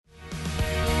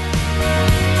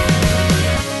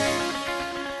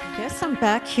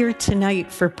back here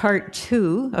tonight for part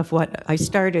 2 of what I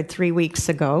started 3 weeks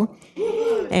ago.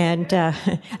 And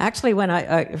actually, when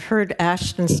I heard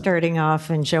Ashton starting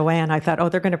off and Joanne, I thought, oh,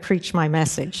 they're going to preach my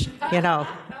message, you know.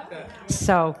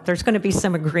 So there's going to be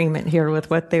some agreement here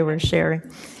with what they were sharing.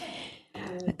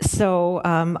 So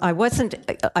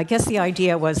I guess the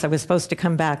idea was I was supposed to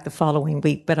come back the following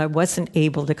week, but I wasn't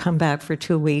able to come back for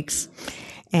 2 weeks.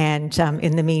 And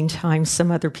in the meantime, some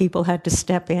other people had to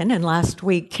step in. And last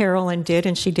week, Carolyn did,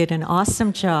 and she did an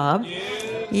awesome job.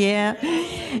 Yeah.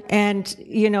 And,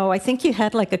 you know, I think you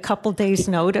had like a couple days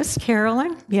notice,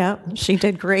 Carolyn. Yeah, she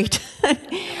did great.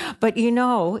 But, you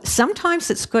know, sometimes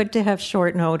it's good to have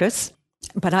short notice.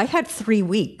 But I had 3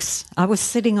 weeks. I was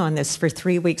sitting on this for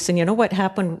 3 weeks. And you know what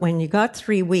happened when you got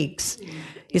 3 weeks?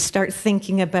 You start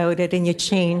thinking about it and you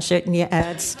change it and you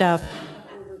add stuff.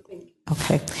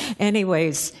 Okay.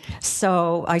 Anyways,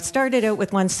 so I started out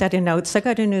with one set of notes. I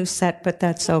got a new set, but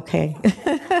that's okay.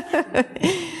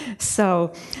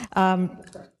 So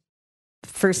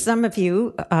for some of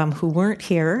you who weren't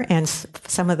here and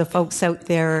some of the folks out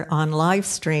there on live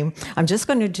stream, I'm just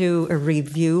going to do a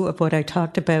review of what I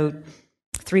talked about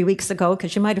 3 weeks ago,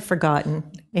 because you might have forgotten.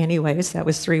 Anyways, that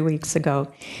was 3 weeks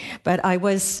ago. But I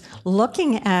was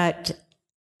looking at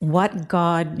what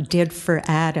God did for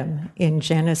Adam in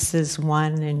Genesis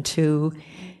 1 and 2,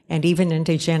 and even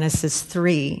into Genesis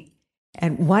 3,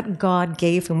 and what God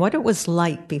gave him, what it was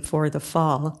like before the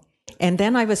fall. And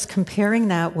then I was comparing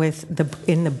that with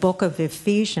in the book of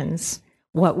Ephesians,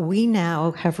 what we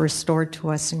now have restored to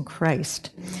us in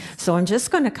Christ. So I'm just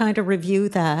going to kind of review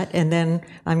that, and then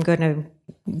I'm going to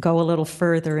go a little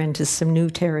further into some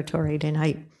new territory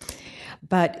tonight.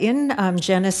 But in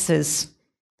Genesis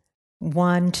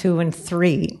 1, 2, and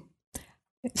 3.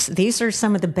 These are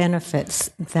some of the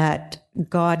benefits that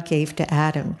God gave to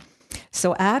Adam.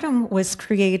 So Adam was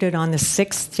created on the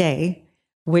 6th day,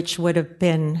 which would have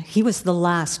been, he was the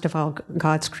last of all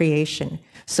God's creation.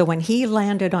 So when he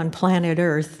landed on planet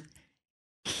Earth,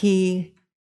 he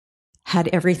had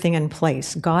everything in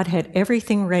place. God had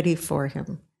everything ready for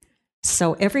him.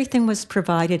 So everything was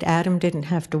provided. Adam didn't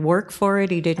have to work for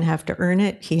it. He didn't have to earn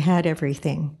it. He had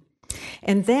everything.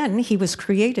 And then he was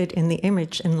created in the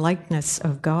image and likeness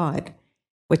of God,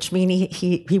 which means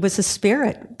he was a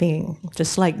spirit being,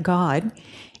 just like God,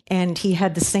 and he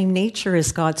had the same nature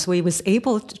as God, so he was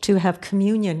able to have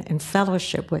communion and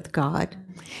fellowship with God,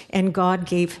 and God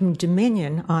gave him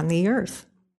dominion on the earth.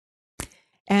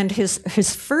 And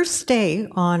his first day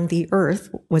on the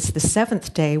earth was the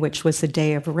 7th day, which was a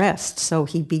day of rest, so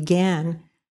he began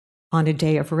on a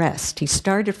day of rest. He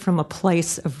started from a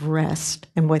place of rest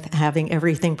and with having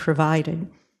everything provided.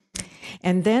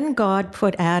 And then God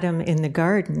put Adam in the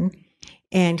garden,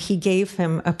 and he gave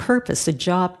him a purpose, a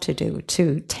job to do,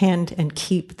 to tend and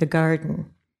keep the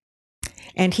garden.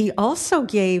 And he also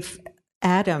gave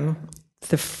Adam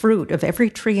the fruit of every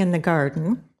tree in the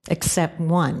garden except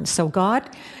one. So God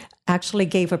actually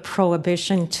gave a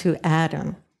prohibition to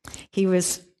Adam. He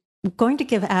was going to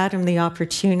give Adam the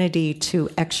opportunity to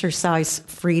exercise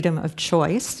freedom of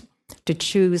choice, to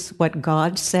choose what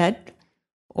God said,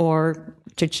 or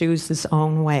to choose his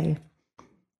own way.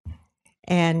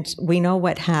 And we know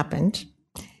what happened.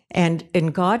 And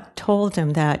God told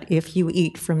him that if you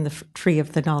eat from the tree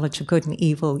of the knowledge of good and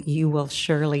evil, you will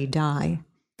surely die.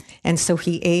 And so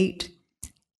he ate,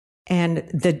 and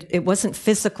it wasn't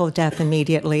physical death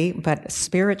immediately, but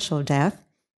spiritual death.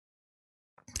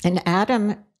 And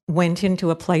Adam went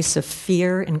into a place of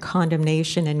fear and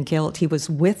condemnation and guilt. He was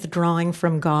withdrawing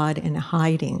from God and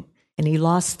hiding, and he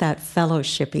lost that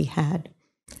fellowship he had.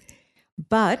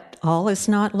 But all is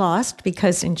not lost,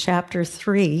 because in chapter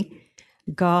 3,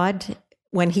 God,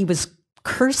 when he was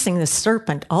cursing the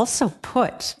serpent, also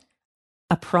put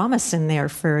a promise in there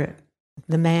for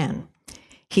the man.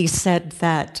 He said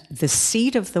that the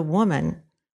seed of the woman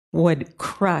would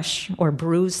crush or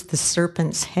bruise the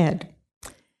serpent's head.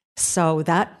 So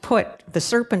that put the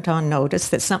serpent on notice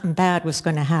that something bad was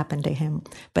going to happen to him,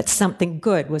 but something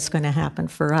good was going to happen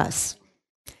for us.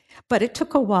 But it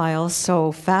took a while,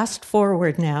 so fast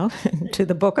forward now to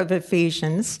the book of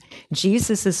Ephesians.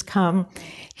 Jesus has come.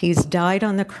 He's died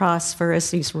on the cross for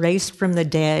us. He's raised from the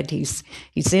dead. He's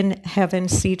in heaven,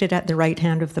 seated at the right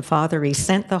hand of the Father. He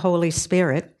sent the Holy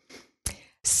Spirit.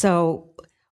 So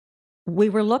we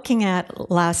were looking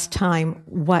at last time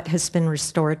what has been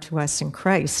restored to us in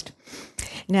Christ.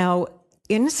 Now,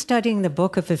 in studying the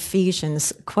book of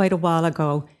Ephesians quite a while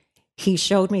ago, he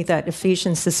showed me that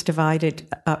Ephesians is divided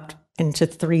up into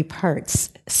three parts: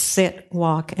 sit,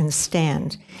 walk, and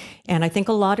stand. And I think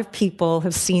a lot of people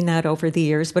have seen that over the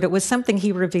years, but it was something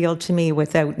he revealed to me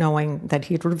without knowing that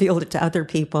he'd revealed it to other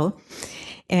people.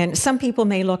 And some people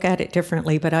may look at it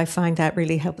differently, but I find that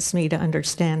really helps me to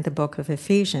understand the book of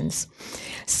Ephesians.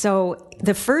 So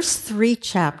the first three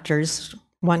chapters,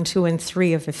 1, 2, and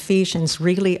 3 of Ephesians,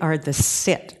 really are the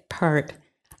sit part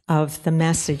of the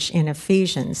message in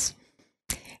Ephesians.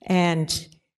 And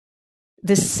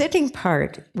the sitting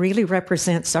part really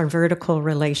represents our vertical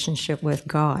relationship with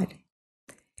God.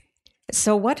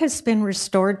 So what has been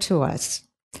restored to us?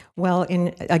 Well,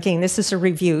 again, this is a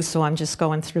review, so I'm just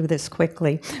going through this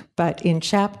quickly. But in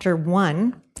chapter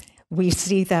 1, we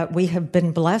see that we have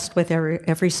been blessed with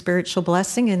every spiritual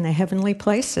blessing in the heavenly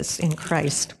places in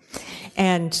Christ.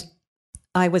 And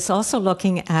I was also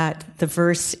looking at the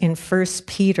verse in 1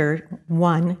 Peter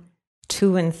 1,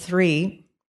 2, and 3.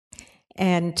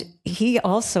 And he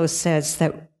also says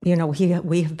that,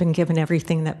 we have been given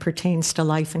everything that pertains to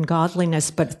life and godliness,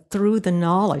 but through the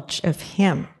knowledge of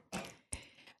him.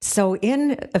 So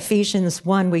in Ephesians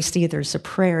 1, we see there's a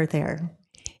prayer there,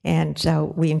 and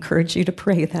we encourage you to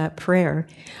pray that prayer.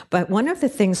 But one of the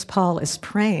things Paul is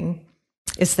praying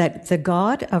is that the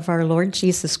God of our Lord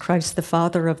Jesus Christ, the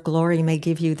Father of glory, may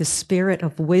give you the spirit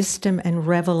of wisdom and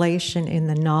revelation in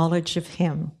the knowledge of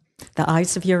him, the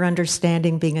eyes of your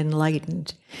understanding being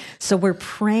enlightened. So we're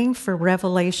praying for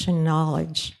revelation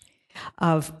knowledge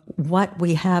of what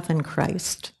we have in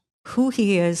Christ, who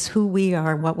he is, who we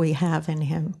are, what we have in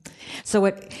him. So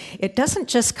it doesn't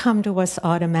just come to us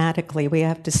automatically. We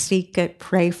have to seek it,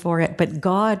 pray for it, but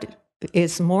God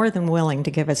is more than willing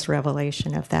to give us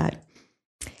revelation of that.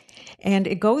 And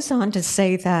it goes on to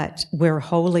say that we're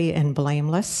holy and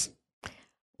blameless.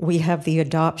 We have the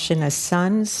adoption as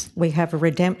sons. We have a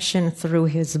redemption through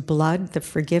his blood, the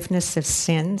forgiveness of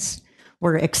sins.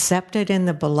 We're accepted in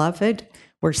the beloved.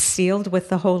 We're sealed with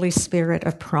the Holy Spirit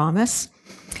of promise.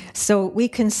 So we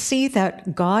can see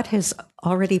that God has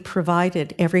already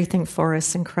provided everything for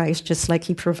us in Christ, just like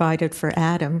he provided for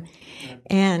Adam.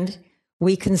 And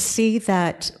we can see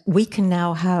that we can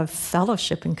now have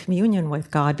fellowship and communion with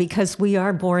God because we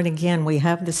are born again. We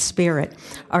have the Spirit.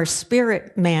 Our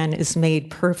spirit man is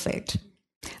made perfect.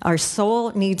 Our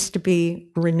soul needs to be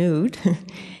renewed,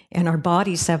 and our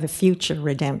bodies have a future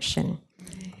redemption.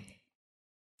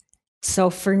 So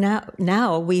for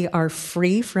now we are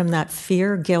free from that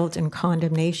fear, guilt, and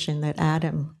condemnation that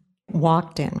Adam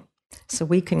walked in. So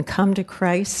we can come to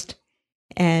Christ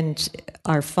and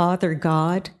our Father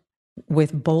God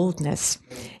with boldness.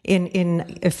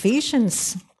 In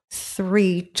Ephesians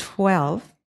 3:12,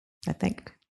 I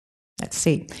think, let's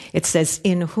see, it says,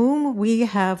 in whom we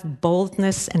have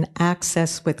boldness and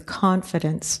access with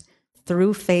confidence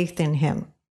through faith in him.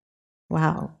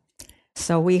 Wow.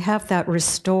 So we have that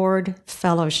restored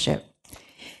fellowship.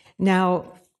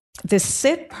 Now, the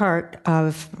sit part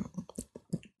of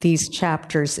these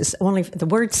chapters is only, the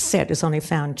word sit is only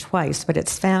found twice, but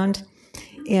it's found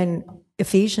in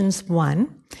Ephesians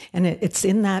 1, and it's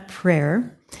in that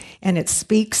prayer, and it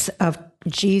speaks of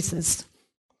Jesus.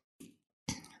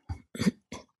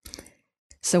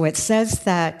 So it says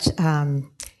that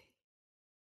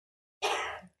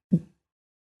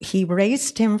he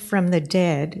raised him from the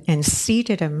dead and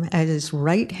seated him at his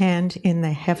right hand in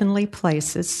the heavenly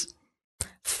places,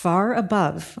 far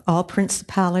above all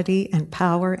principality and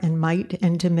power and might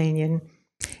and dominion,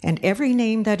 and every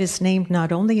name that is named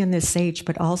not only in this age,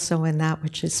 but also in that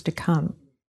which is to come.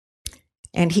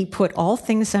 And he put all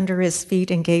things under his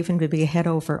feet and gave him to be head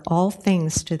over all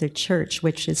things to the church,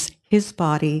 which is his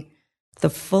body, the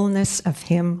fullness of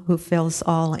him who fills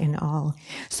all in all.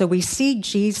 So we see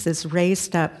Jesus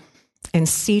raised up and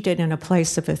seated in a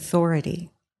place of authority.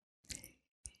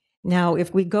 Now,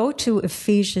 if we go to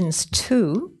Ephesians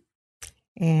 2,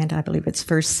 and I believe it's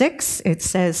verse 6, it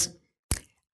says,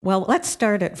 well, let's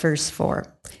start at verse 4.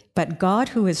 But God,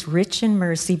 who is rich in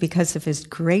mercy because of his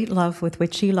great love with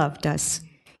which he loved us,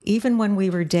 even when we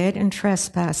were dead in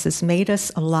trespasses, made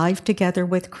us alive together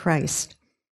with Christ.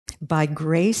 By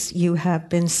grace you have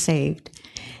been saved,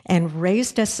 and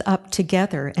raised us up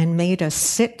together and made us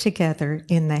sit together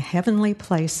in the heavenly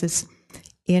places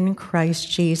in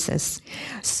Christ Jesus.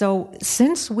 So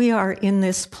since we are in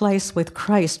this place with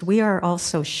Christ, we are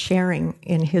also sharing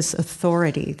in his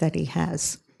authority that he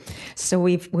has. So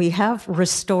we have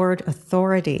restored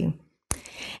authority.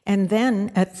 And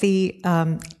then at the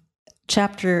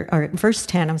verse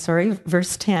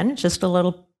 10, just a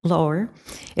little lower,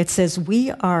 it says, we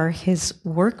are his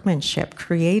workmanship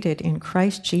created in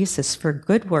Christ Jesus for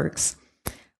good works,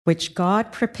 which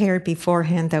God prepared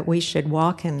beforehand that we should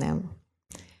walk in them.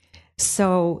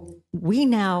 So we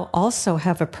now also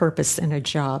have a purpose and a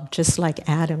job, just like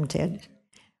Adam did.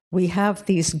 We have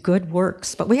these good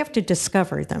works, but we have to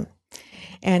discover them.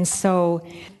 And so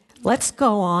let's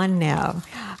go on now.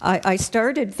 I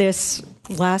started this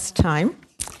last time,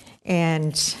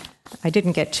 and I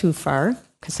didn't get too far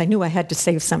because I knew I had to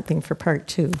save something for part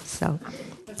 2. So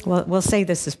we'll say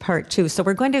this is part 2. So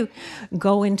we're going to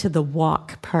go into the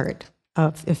walk part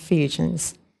of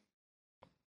Ephesians.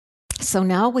 So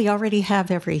now we already have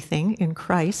everything in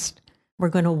Christ. We're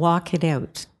going to walk it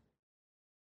out.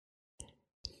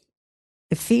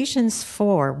 Ephesians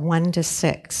 4,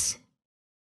 1-6.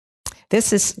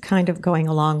 This is kind of going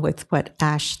along with what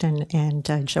Ashton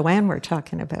and Joanne were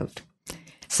talking about. It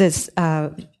says,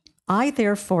 I,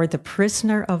 therefore, the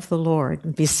prisoner of the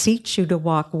Lord, beseech you to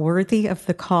walk worthy of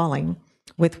the calling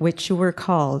with which you were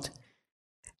called.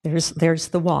 There's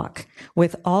the walk.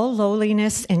 With all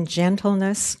lowliness and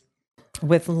gentleness,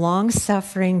 with long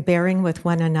suffering, bearing with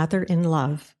one another in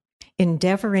love,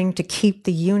 endeavoring to keep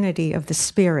the unity of the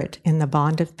Spirit in the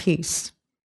bond of peace.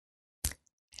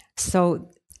 So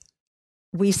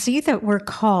we see that we're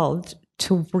called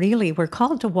to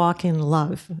walk in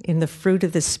love, in the fruit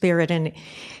of the Spirit. And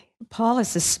Paul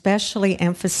is especially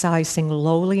emphasizing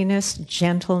lowliness,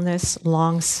 gentleness,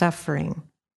 long suffering,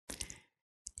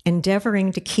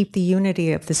 endeavoring to keep the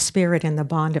unity of the Spirit in the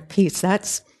bond of peace.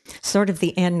 That's sort of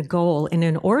the end goal. And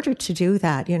in order to do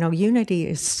that, unity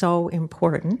is so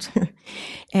important.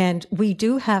 And we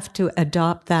do have to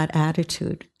adopt that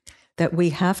attitude that we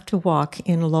have to walk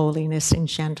in lowliness and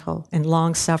gentle and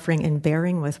long suffering and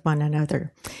bearing with one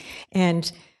another.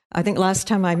 And I think last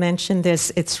time I mentioned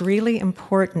this, it's really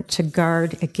important to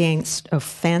guard against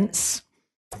offense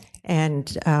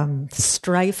and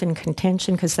strife and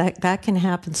contention, because that can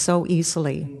happen so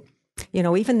easily.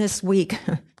 Even this week,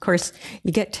 of course,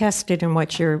 you get tested in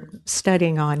what you're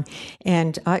studying on.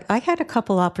 And I had a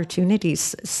couple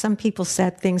opportunities. Some people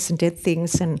said things and did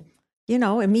things, and,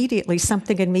 immediately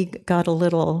something in me got a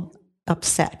little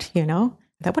upset,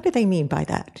 that what do they mean by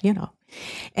that,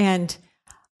 And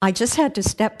I just had to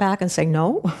step back and say,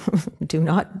 no, do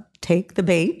not take the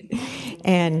bait,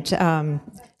 and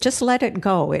just let it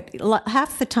go.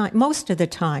 Half the time, most of the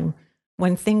time,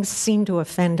 when things seem to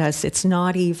offend us, it's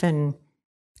not even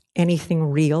anything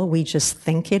real. We just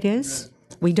think it is.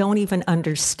 We don't even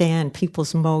understand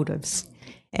people's motives.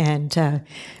 And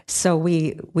so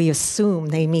we assume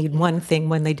they mean one thing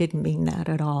when they didn't mean that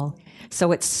at all.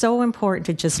 So it's so important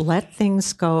to just let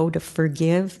things go, to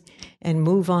forgive and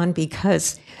move on,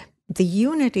 because the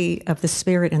unity of the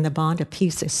Spirit and the bond of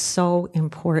peace is so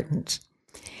important.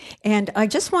 And I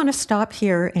just want to stop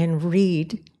here and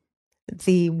read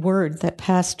the word that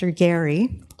Pastor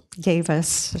Gary gave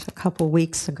us a couple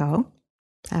weeks ago,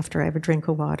 after I have a drink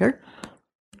of water.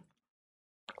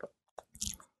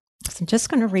 So I'm just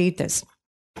going to read this.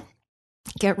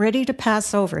 Get ready to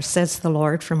pass over, says the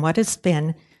Lord, from what has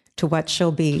been to what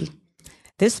shall be.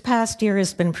 This past year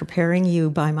has been preparing you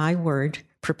by my word,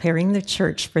 preparing the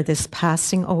church for this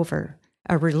passing over,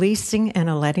 a releasing and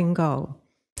a letting go,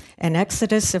 an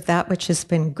exodus of that which has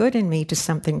been good in me to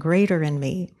something greater in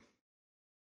me.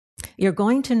 You're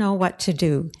going to know what to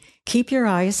do. Keep your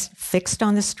eyes fixed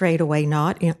on the straightaway,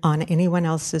 not on anyone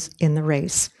else's in the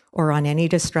race or on any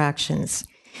distractions.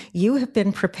 You have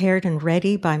been prepared and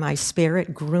ready by my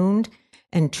Spirit, groomed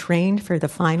and trained for the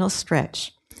final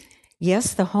stretch.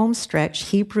 Yes, the home stretch.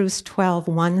 Hebrews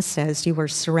 12:1 says, you are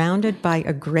surrounded by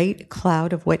a great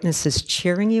cloud of witnesses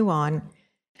cheering you on.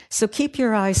 So keep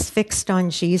your eyes fixed on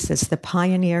Jesus, the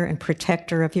pioneer and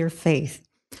protector of your faith,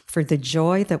 for the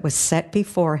joy that was set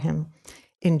before him,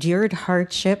 endured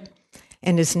hardship,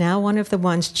 and is now one of the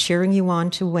ones cheering you on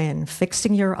to win,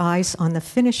 fixing your eyes on the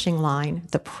finishing line,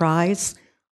 the prize,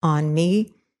 on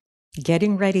me,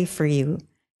 getting ready for you,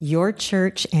 your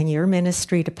church and your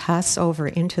ministry to pass over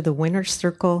into the winner's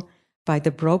circle by the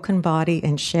broken body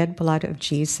and shed blood of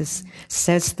Jesus,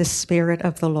 says the Spirit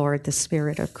of the Lord, the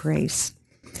Spirit of grace.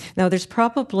 Now, there's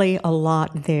probably a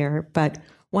lot there, but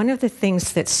one of the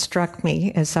things that struck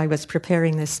me as I was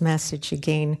preparing this message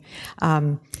again,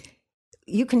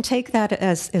 you can take that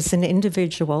as an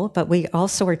individual, but we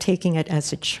also are taking it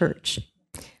as a church.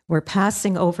 We're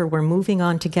passing over, we're moving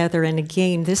on together. And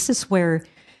again, this is where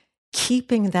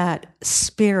keeping that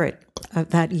spirit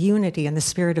of that unity and the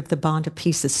spirit of the bond of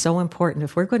peace is so important.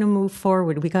 If we're going to move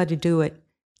forward, we got to do it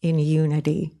in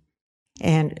unity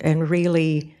and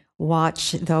really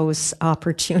watch those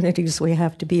opportunities we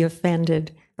have to be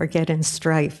offended or get in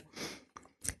strife.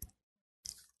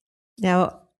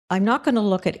 Now, I'm not going to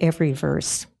look at every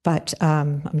verse, but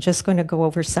I'm just going to go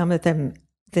over some of them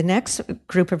The next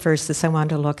group of verses I want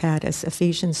to look at is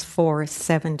Ephesians 4,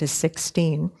 7 to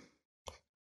 16.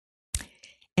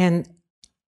 And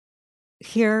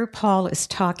here Paul is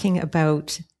talking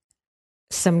about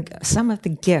some of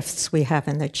the gifts we have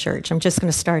in the church. I'm just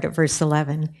going to start at verse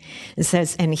 11. It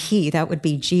says, and he, that would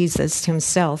be Jesus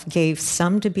himself, gave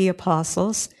some to be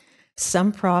apostles,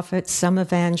 some prophets, some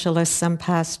evangelists, some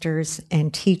pastors,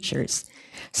 and teachers.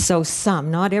 So some,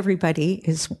 not everybody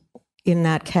is in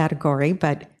that category,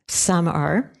 but some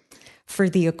are, for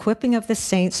the equipping of the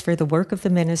saints, for the work of the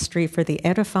ministry, for the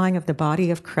edifying of the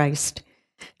body of Christ,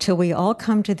 till we all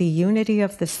come to the unity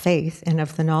of the faith and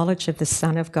of the knowledge of the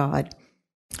Son of God,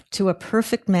 to a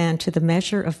perfect man, to the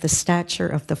measure of the stature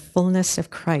of the fullness of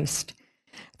Christ,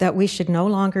 that we should no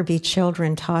longer be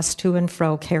children tossed to and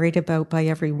fro, carried about by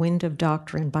every wind of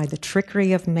doctrine, by the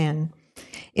trickery of men,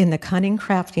 in the cunning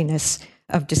craftiness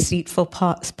of deceitful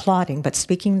plotting, but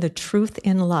speaking the truth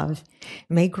in love,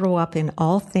 may grow up in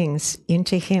all things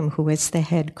into him who is the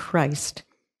head, Christ,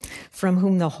 from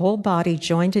whom the whole body,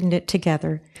 joined and knit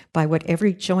together by what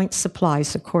every joint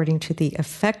supplies, according to the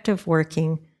effective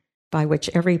working by which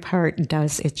every part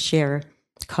does its share,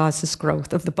 causes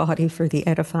growth of the body for the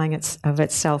edifying of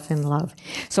itself in love.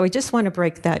 So I just want to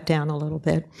break that down a little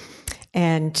bit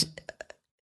and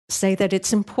say that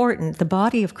it's important. The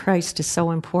body of Christ is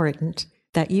so important.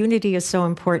 That unity is so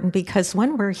important because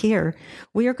when we're here,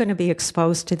 we are going to be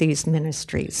exposed to these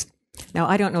ministries. Now,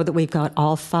 I don't know that we've got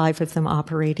all 5 of them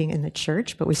operating in the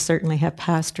church, but we certainly have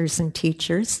pastors and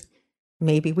teachers.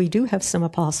 Maybe we do have some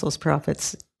apostles,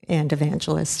 prophets, and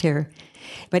evangelists here.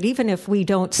 But even if we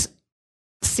don't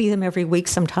see them every week,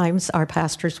 sometimes our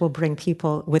pastors will bring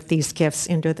people with these gifts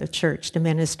into the church to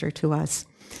minister to us.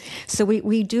 So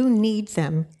we do need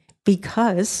them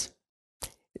because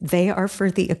they are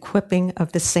for the equipping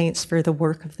of the saints for the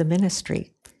work of the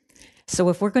ministry. So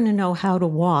if we're going to know how to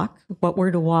walk, what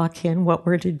we're to walk in, what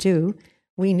we're to do,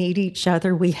 we need each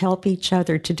other. We help each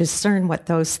other to discern what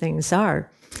those things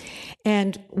are.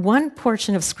 And one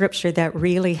portion of scripture that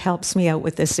really helps me out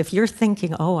with this, if you're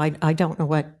thinking, oh, I don't know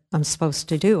what I'm supposed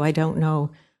to do, I don't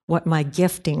know what my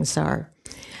giftings are,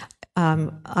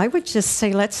 I would just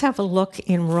say, let's have a look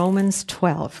in Romans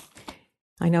 12.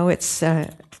 I know it's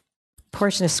a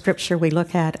portion of scripture we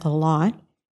look at a lot,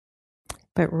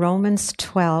 but Romans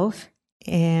 12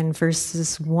 and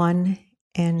verses 1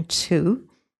 and 2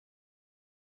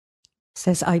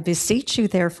 says, I beseech you,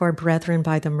 therefore, brethren,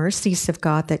 by the mercies of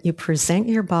God, that you present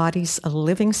your bodies a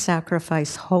living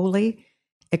sacrifice, holy,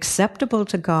 acceptable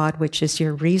to God, which is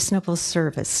your reasonable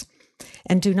service.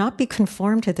 And do not be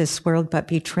conformed to this world, but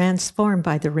be transformed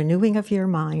by the renewing of your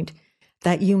mind,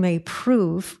 that you may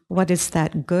prove what is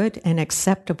that good and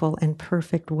acceptable and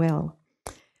perfect will.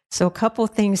 So a couple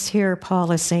things here,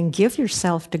 Paul is saying, give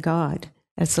yourself to God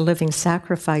as a living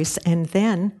sacrifice, and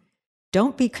then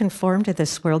don't be conformed to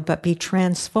this world, but be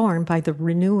transformed by the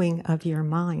renewing of your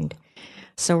mind.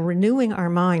 So renewing our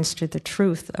minds to the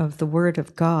truth of the Word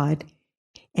of God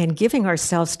and giving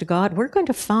ourselves to God, we're going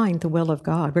to find the will of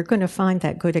God. We're going to find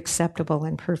that good, acceptable,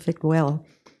 and perfect will.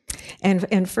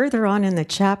 And further on in the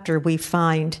chapter, we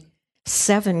find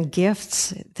 7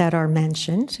 gifts that are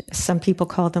mentioned. Some people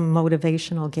call them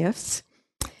motivational gifts.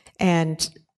 And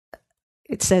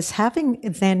it says, having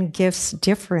then gifts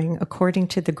differing according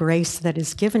to the grace that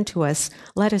is given to us,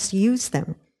 let us use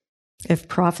them. If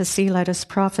prophecy, let us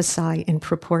prophesy in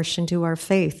proportion to our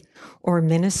faith. Or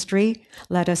ministry,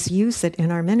 let us use it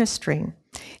in our ministering.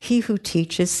 He who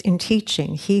teaches in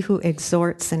teaching, he who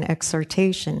exhorts in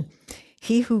exhortation,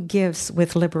 he who gives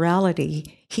with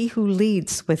liberality, he who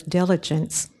leads with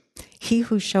diligence, he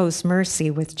who shows mercy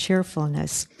with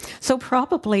cheerfulness. So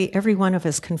probably every one of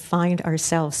us can find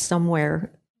ourselves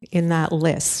somewhere in that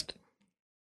list.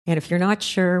 And if you're not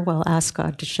sure, well, ask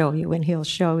God to show you, and he'll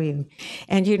show you.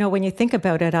 And, you know, when you think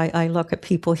about it, I look at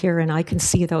people here, and I can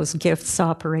see those gifts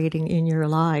operating in your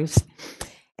lives.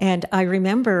 And I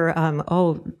remember,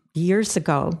 years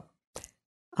ago,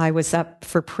 I was up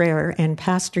for prayer, and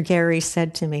Pastor Gary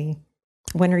said to me,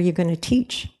 when are you going to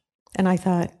teach? And I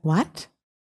thought, what?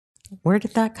 Where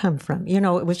did that come from? You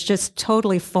know, it was just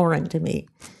totally foreign to me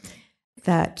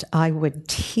that I would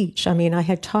teach. I mean, I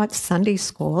had taught Sunday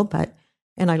school,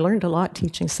 and I learned a lot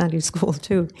teaching Sunday school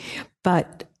too,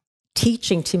 but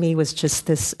teaching to me was just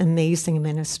this amazing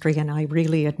ministry, and I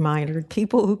really admired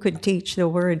people who could teach the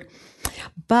word.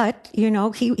 But, you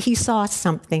know, he saw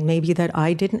something maybe that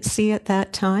I didn't see at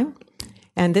that time.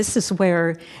 And this is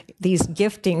where these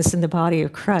giftings in the body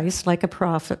of Christ, like a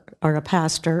prophet or a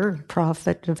pastor,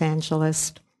 prophet,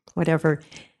 evangelist, whatever,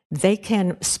 they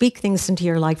can speak things into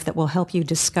your life that will help you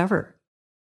discover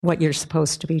what you're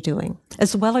supposed to be doing,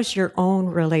 as well as your own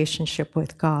relationship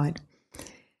with God.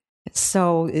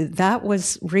 So that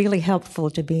was really helpful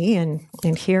to me, and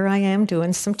here I am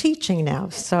doing some teaching now.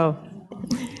 So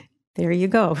there you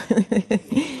go.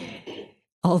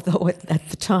 Although at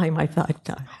the time I thought,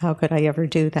 how could I ever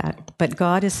do that? But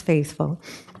God is faithful.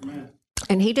 Amen.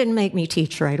 And he didn't make me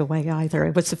teach right away either.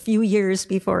 It was a few years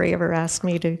before he ever asked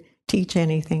me to teach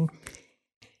anything.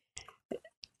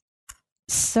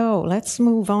 So let's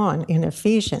move on in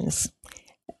Ephesians.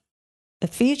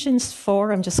 Ephesians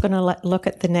 4, I'm just going to look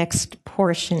at the next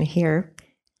portion here.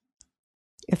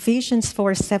 Ephesians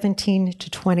 4:17 to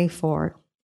 24.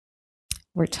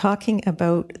 We're talking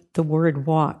about the word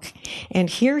walk. And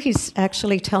here he's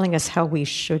actually telling us how we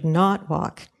should not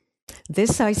walk.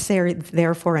 This I say,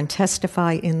 therefore, and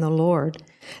testify in the Lord,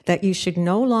 that you should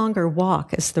no longer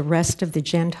walk as the rest of the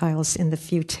Gentiles in the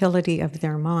futility of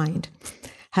their mind,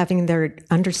 having their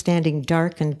understanding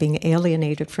darkened, being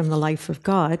alienated from the life of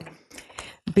God,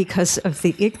 because of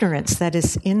the ignorance that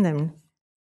is in them,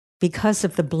 because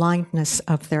of the blindness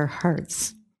of their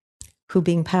hearts, who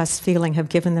being past feeling have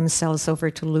given themselves over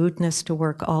to lewdness, to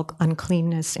work all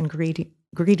uncleanness and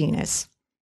greediness.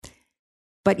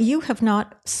 But you have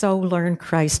not so learned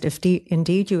Christ, if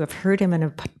indeed you have heard him and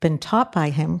have been taught by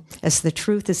him, as the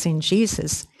truth is in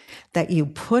Jesus, that you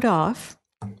put off,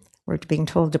 we're being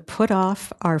told to put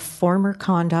off our former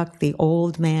conduct, the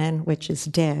old man which is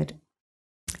dead,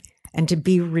 and to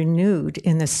be renewed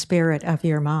in the spirit of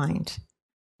your mind,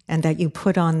 and that you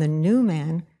put on the new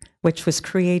man, which was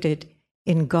created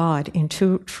in God in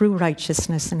true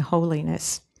righteousness and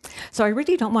holiness. So I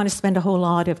really don't want to spend a whole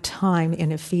lot of time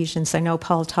in Ephesians. I know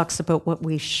Paul talks about what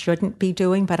we shouldn't be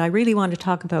doing, but I really want to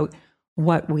talk about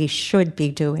what we should be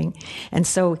doing. And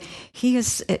so he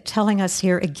is telling us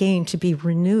here again to be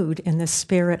renewed in the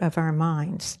spirit of our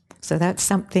minds. So that's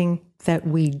something that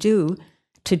we do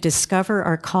to discover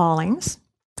our callings,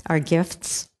 our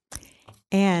gifts.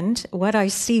 And what I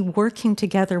see working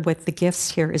together with the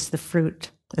gifts here is the fruit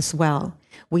as well.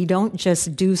 We don't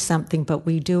just do something, but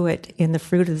we do it in the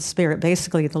fruit of the Spirit,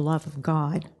 basically the love of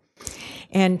God.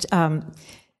 And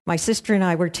my sister and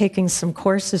I were taking some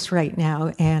courses right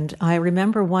now, and I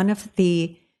remember one of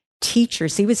the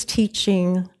teachers, he was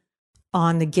teaching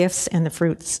on the gifts and the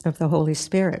fruits of the Holy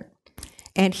Spirit.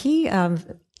 And he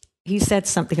said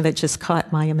something that just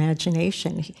caught my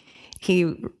imagination.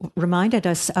 He reminded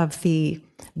us of the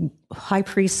high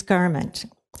priest's garment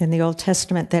in the Old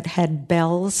Testament that had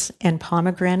bells and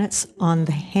pomegranates on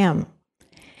the hem.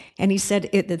 And he said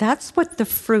that's what the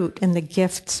fruit and the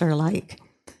gifts are like.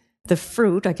 The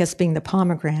fruit, I guess, being the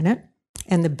pomegranate,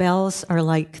 and the bells are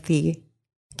like the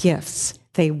gifts.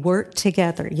 They work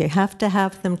together. You have to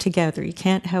have them together. You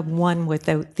can't have one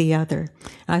without the other.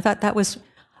 And I thought that was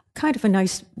kind of a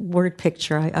nice word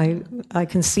picture. I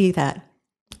can see that.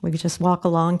 We could just walk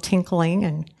along tinkling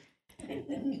and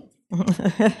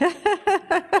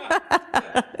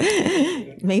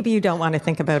maybe you don't want to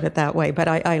think about it that way, but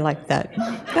I like that.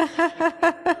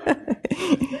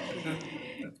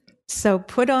 So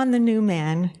put on the new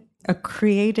man,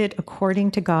 created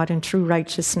according to God in true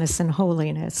righteousness and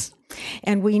holiness.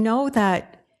 And we know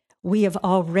that we have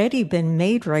already been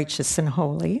made righteous and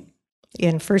holy.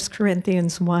 In 1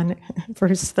 Corinthians 1,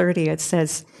 verse 30, it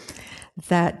says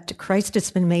that Christ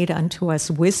has been made unto us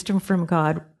wisdom from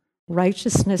God,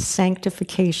 righteousness,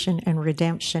 sanctification, and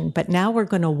redemption. But now we're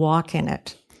going to walk in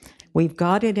it. We've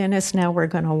got it in us, now we're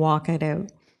going to walk it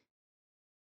out.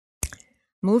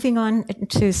 Moving on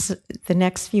to the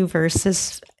next few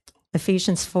verses,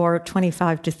 Ephesians 4,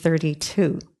 25 to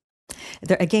 32.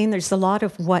 Again, there's a lot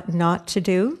of what not to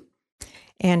do,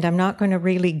 and I'm not going to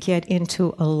really get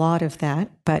into a lot of that,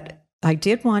 but I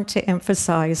did want to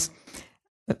emphasize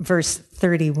verse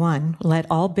 31, let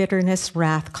all bitterness,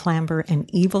 wrath, clamor, and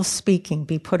evil speaking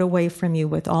be put away from you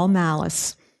with all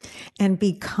malice, and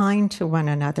be kind to one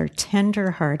another,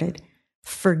 tender-hearted,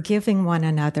 forgiving one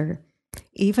another,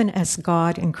 even as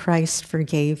God in Christ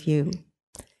forgave you.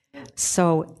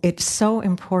 So it's so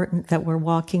important that we're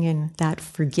walking in that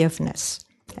forgiveness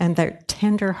and that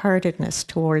tender-heartedness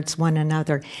towards one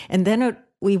another, and then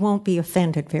we won't be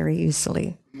offended very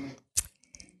easily.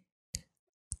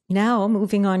 Now,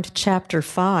 moving on to chapter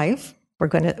 5,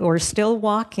 we're still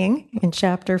walking in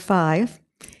chapter 5,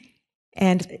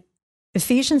 and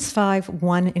Ephesians 5,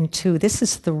 1 and 2, this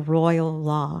is the royal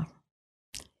law.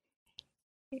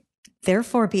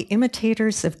 Therefore, be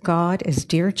imitators of God as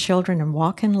dear children and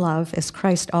walk in love as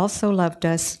Christ also loved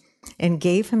us and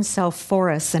gave himself for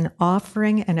us, an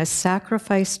offering and a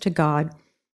sacrifice to God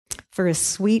for a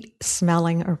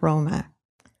sweet-smelling aroma.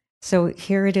 So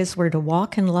here it is, we're to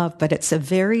walk in love, but it's a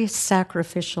very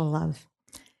sacrificial love.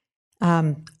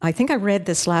 I think I read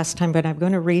this last time, but I'm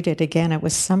going to read it again. It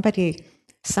was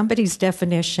somebody's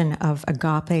definition of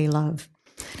agape love.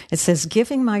 It says,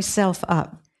 giving myself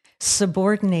up,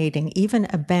 subordinating, even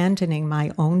abandoning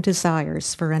my own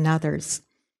desires for another's.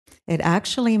 It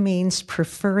actually means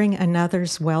preferring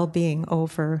another's well-being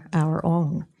over our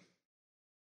own.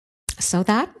 So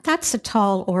that's a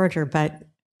tall order, but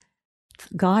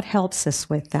God helps us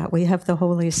with that. We have the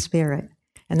Holy Spirit,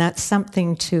 and that's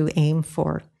something to aim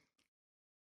for.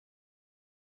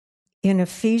 In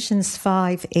Ephesians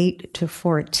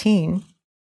 5:8-14,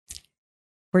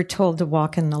 we're told to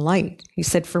walk in the light. He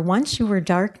said, for once you were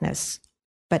darkness,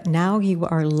 but now you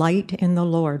are light in the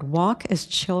Lord. Walk as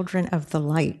children of the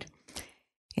light.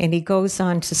 And he goes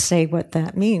on to say what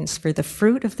that means. For the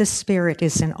fruit of the Spirit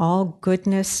is in all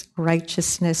goodness,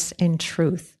 righteousness, and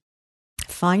truth.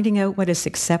 Finding out what is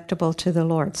acceptable to the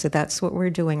Lord. So that's what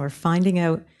we're doing. We're finding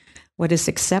out what is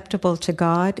acceptable to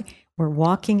God. We're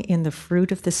walking in the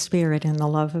fruit of the Spirit and the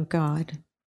love of God.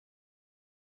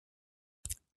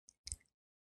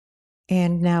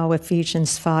 And now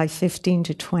Ephesians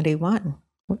 5:15-21.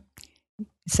 It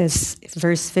says,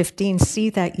 verse 15, see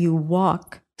that you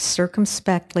walk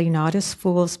circumspectly, not as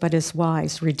fools, but as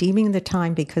wise, redeeming the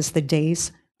time because the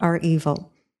days are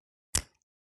evil.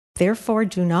 Therefore,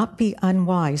 do not be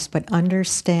unwise, but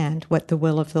understand what the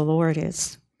will of the Lord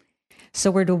is.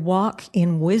 So we're to walk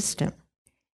in wisdom,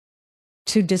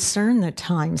 to discern the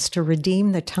times, to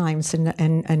redeem the times,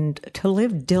 and to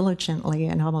live diligently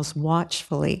and almost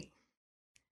watchfully.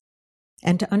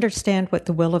 And to understand what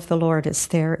the will of the Lord is.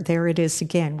 There it is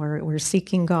again. We're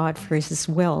seeking God for his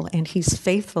will, and he's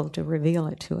faithful to reveal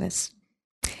it to us.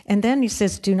 And then he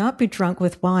says, do not be drunk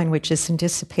with wine, which is in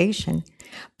dissipation,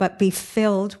 but be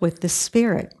filled with the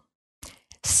Spirit,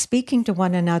 speaking to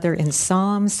one another in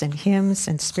psalms and hymns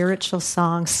and spiritual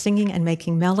songs, singing and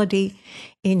making melody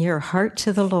in your heart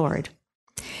to the Lord.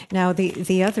 Now,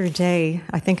 the other day,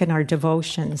 I think in our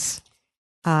devotions,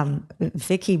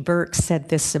 Vicki Burke said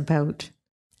this about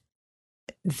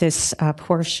this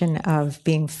portion of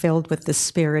being filled with the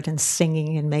Spirit and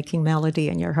singing and making melody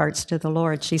in your hearts to the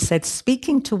Lord. She said,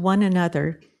 speaking to one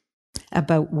another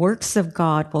about works of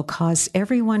God will cause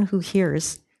everyone who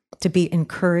hears to be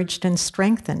encouraged and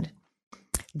strengthened.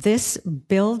 This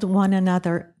builds one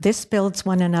another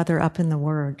up in the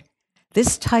Word.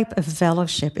 This type of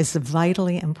fellowship is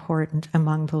vitally important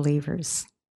among believers.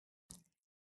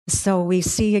 So we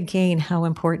see again how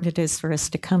important it is for us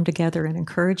to come together and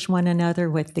encourage one another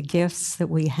with the gifts that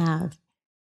we have.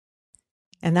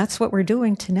 And that's what we're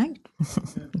doing tonight.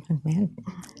 Amen.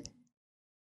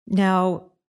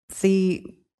 Now,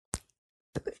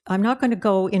 I'm not going to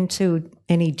go into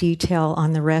any detail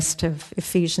on the rest of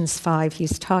Ephesians 5. He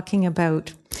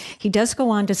does go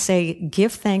on to say,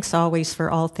 give thanks always for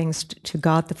all things to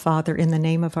God the Father in the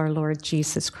name of our Lord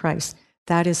Jesus Christ.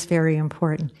 That is very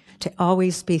important. To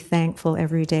always be thankful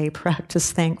every day,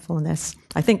 practice thankfulness.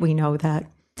 I think we know that.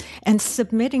 And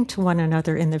submitting to one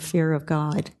another in the fear of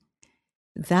God.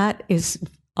 That is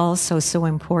also so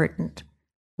important.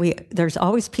 There's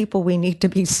always people we need to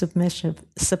be submissive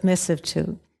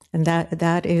to. And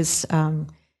that is,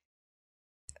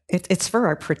 it's for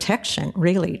our protection,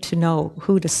 really, to know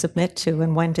who to submit to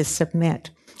and when to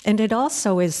submit. And it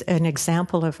also is an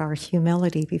example of our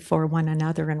humility before one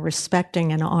another and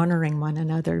respecting and honoring one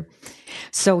another.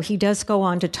 So he does go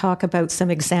on to talk about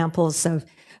some examples of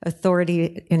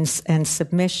authority and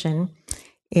submission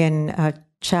in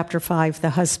chapter 5,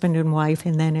 the husband and wife,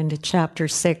 and then into chapter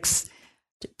 6,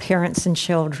 parents and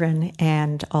children,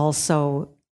 and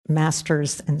also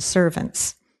masters and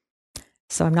servants.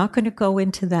 So I'm not going to go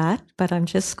into that, but I'm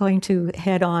just going to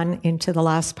head on into the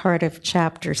last part of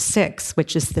chapter 6,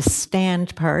 which is the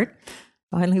stand part.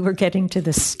 Finally, we're getting to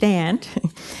the stand.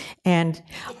 And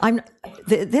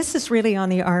this is really on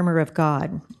the armor of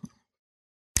God.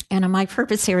 And my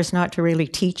purpose here is not to really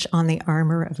teach on the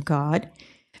armor of God.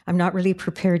 I'm not really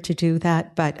prepared to do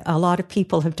that, but a lot of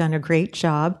people have done a great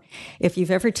job. If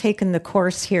you've ever taken the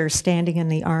course here, Standing in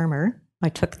the Armor, I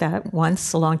took that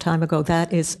once a long time ago.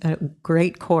 That is a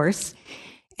great course.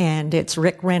 And it's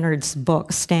Rick Renard's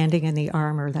book, Standing in the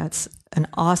Armor. That's an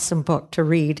awesome book to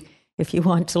read if you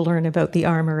want to learn about the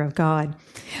armor of God.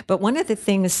 But one of the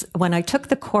things, when I took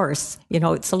the course,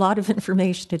 it's a lot of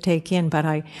information to take in,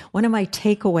 but one of my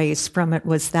takeaways from it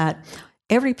was that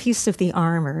every piece of the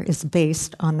armor is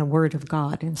based on the Word of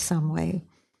God in some way.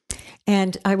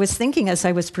 And I was thinking as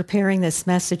I was preparing this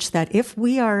message that if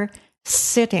we are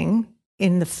sitting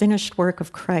in the finished work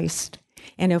of Christ,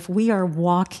 and if we are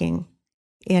walking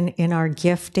in our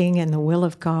gifting and the will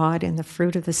of God and the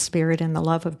fruit of the Spirit and the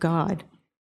love of God,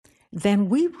 then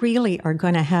we really are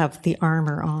going to have the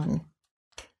armor on.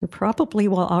 You probably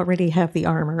will already have the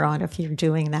armor on if you're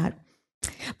doing that.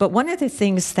 But one of the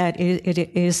things that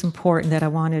it is important that I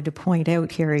wanted to point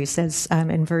out here, he says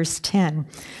in verse 10,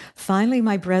 "Finally,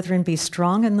 my brethren, be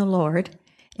strong in the Lord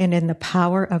and in the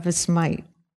power of his might.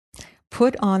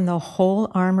 Put on the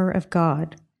whole armor of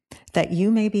God, that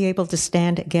you may be able to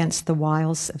stand against the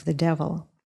wiles of the devil.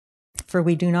 For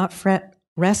we do not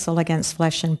wrestle against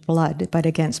flesh and blood, but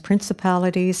against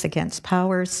principalities, against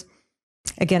powers,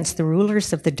 against the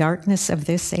rulers of the darkness of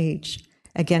this age,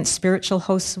 against spiritual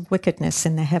hosts of wickedness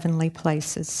in the heavenly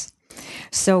places."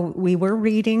 So we were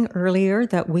reading earlier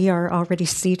that we are already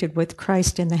seated with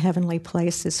Christ in the heavenly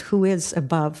places, who is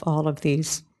above all of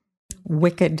these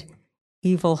wicked,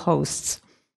 evil hosts.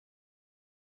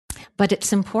 But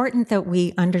it's important that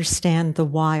we understand the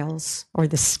wiles or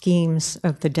the schemes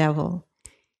of the devil.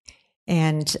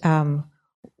 And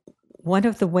one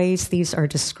of the ways these are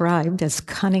described as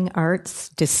cunning arts,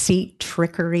 deceit,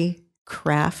 trickery,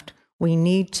 craft, we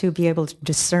need to be able to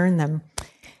discern them.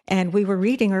 And we were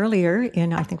reading earlier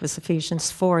in, I think it was Ephesians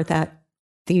 4, that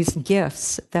these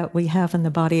gifts that we have in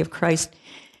the body of Christ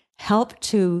help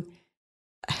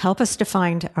us to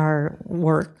find our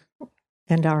work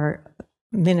and our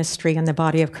ministry in the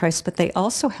body of Christ, but they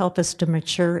also help us to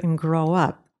mature and grow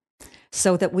up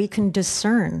so that we can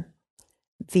discern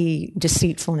the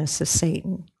deceitfulness of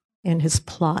Satan and his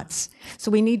plots.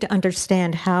 So we need to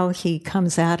understand how he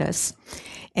comes at us.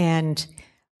 And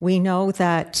we know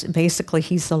that basically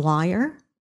he's a liar.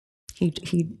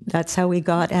 That's how he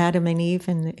got Adam and Eve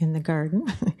in the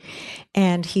garden.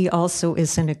 And he also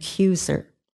is an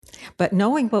accuser. But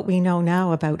knowing what we know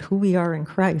now about who we are in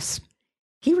Christ,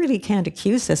 he really can't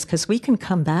accuse us, because we can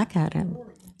come back at him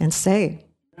and say,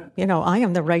 I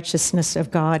am the righteousness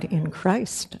of God in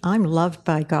Christ. I'm loved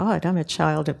by God. I'm a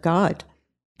child of God.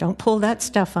 Don't pull that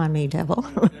stuff on me, devil.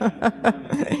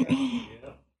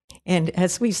 And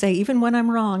as we say, even when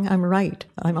I'm wrong, I'm right.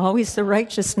 I'm always the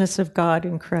righteousness of God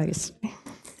in Christ.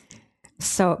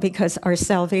 So, because our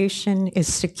salvation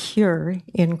is secure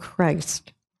in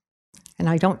Christ. And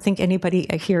I don't think anybody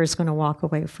here is going to walk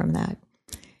away from that.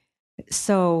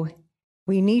 So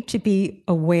we need to be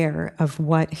aware of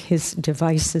what his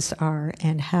devices are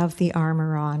and have the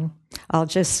armor on. I'll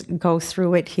just go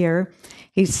through it here.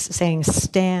 He's saying,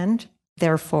 "Stand,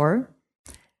 therefore,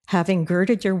 having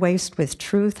girded your waist with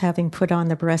truth, having put on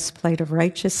the breastplate of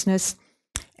righteousness,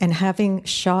 and having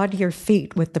shod your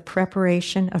feet with the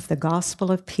preparation of the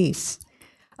gospel of peace.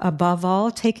 Above all,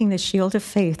 taking the shield of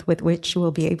faith with which you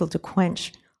will be able to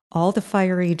quench all the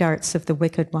fiery darts of the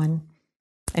wicked one.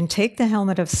 And take the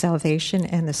helmet of salvation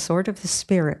and the sword of the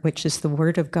Spirit, which is the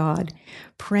word of God,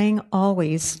 praying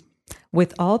always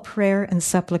with all prayer and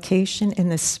supplication in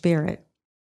the Spirit,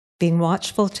 being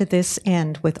watchful to this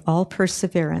end with all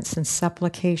perseverance and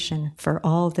supplication for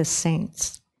all the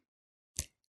saints."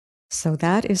 So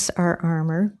that is our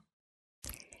armor.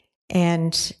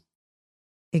 And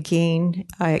again,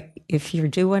 if you're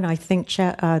doing, I think,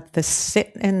 the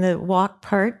sit and the walk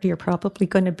part, you're probably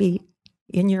going to be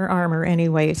in your armor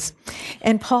anyways.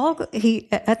 And Paul,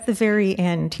 at the very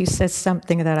end, he says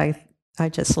something that I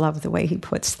just love the way he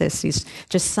puts this. He's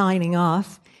just signing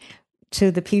off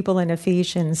to the people in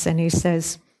Ephesians, and he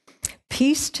says,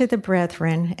 "Peace to the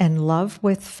brethren and love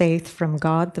with faith from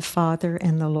God the Father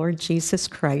and the Lord Jesus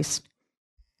Christ.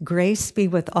 Grace be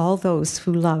with all those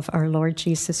who love our Lord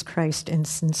Jesus Christ in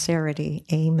sincerity.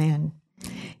 Amen."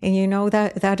 And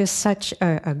that is such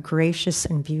a gracious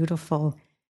and beautiful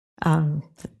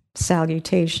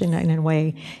salutation in a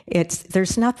way.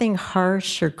 There's nothing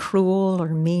harsh or cruel or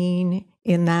mean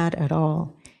in that at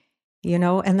all,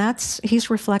 and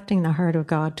he's reflecting the heart of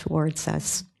God towards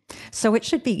us. So it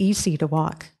should be easy to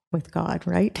walk with God,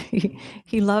 right?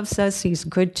 He loves us. He's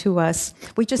good to us.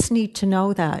 We just need to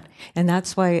know that. And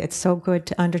that's why it's so good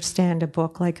to understand a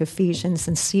book like Ephesians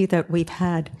and see that we've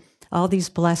had all these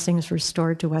blessings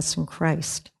restored to us in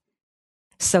Christ,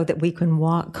 so that we can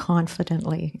walk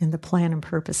confidently in the plan and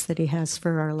purpose that he has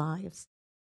for our lives.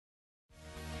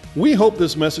 We hope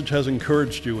this message has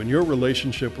encouraged you in your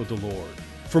relationship with the Lord.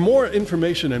 For more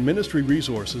information and ministry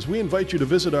resources, we invite you to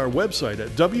visit our website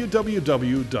at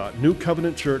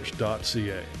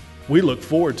www.newcovenantchurch.ca. We look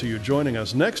forward to you joining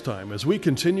us next time as we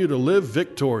continue to live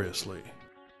victoriously.